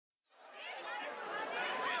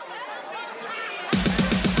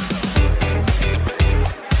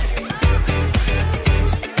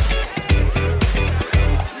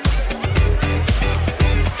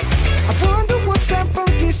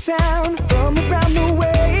around the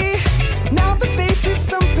way. Now the bass is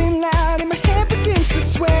thumping loud and my head begins to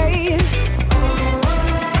sway.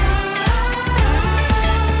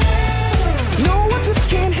 No, I just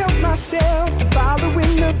can't help myself,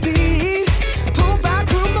 following the beat. Pull by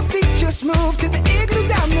group, my feet just move to the igloo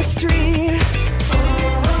down the street.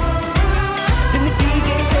 Then the DJ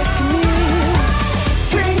says to me,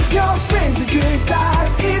 bring your friends and good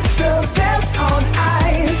vibes, it's the best on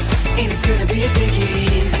ice. And it's gonna be a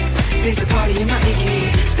biggie, there's a party in my Iggy.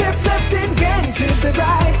 Step left and bend to the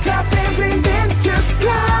right, clap hands and then just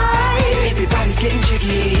glide. Everybody's getting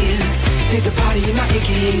jiggy, there's a party in my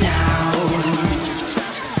Iggy now.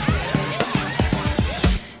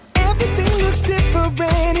 Everything looks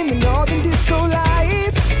different in the northern disco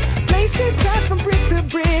lights. Places packed from brick to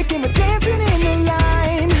brick and we're dancing in the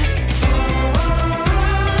line.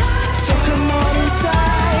 So come on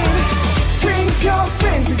inside, bring your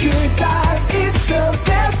friends and good vibes, it's the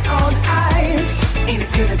best on ice. And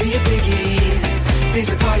it's gonna be a biggie,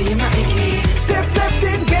 there's a party in my Iggy. Step left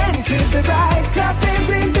and bend to the right, clap hands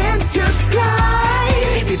and then just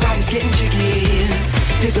glide. Everybody's getting jiggy,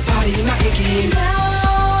 there's a party in my Iggy now.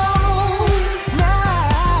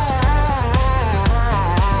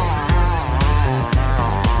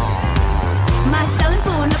 My cell is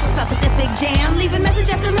blowing up a Pacific Jam, leaving message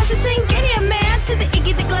after message saying get here man. To the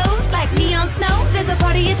Iggy that glows like neon snow, there's a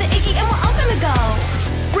party at the Iggy and we're all gonna go.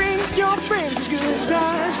 Bring your friends and good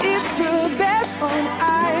vibes, it's the best on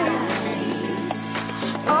ice.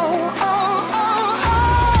 Oh, oh, oh,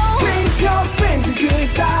 oh. Bring your friends and good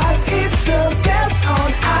vibes, it's the best on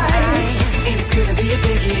ice. And it's gonna be a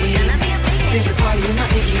biggie, there's a party in my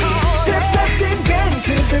Iggy. Step left and bend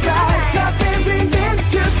to the right, clap hands and then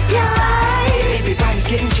just glide. Everybody's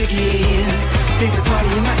getting jiggy, there's a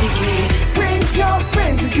party in my Iggy. Bring your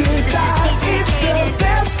friends and good vibes, it's the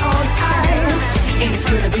best on ice. And it's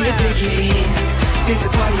gonna be a biggie, there's a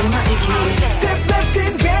party in my Iggy. Step left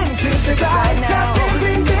and bend to the right, clap hands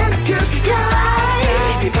and then just glide.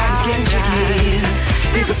 Everybody's getting jiggy,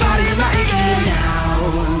 there's a party in my Iggy now.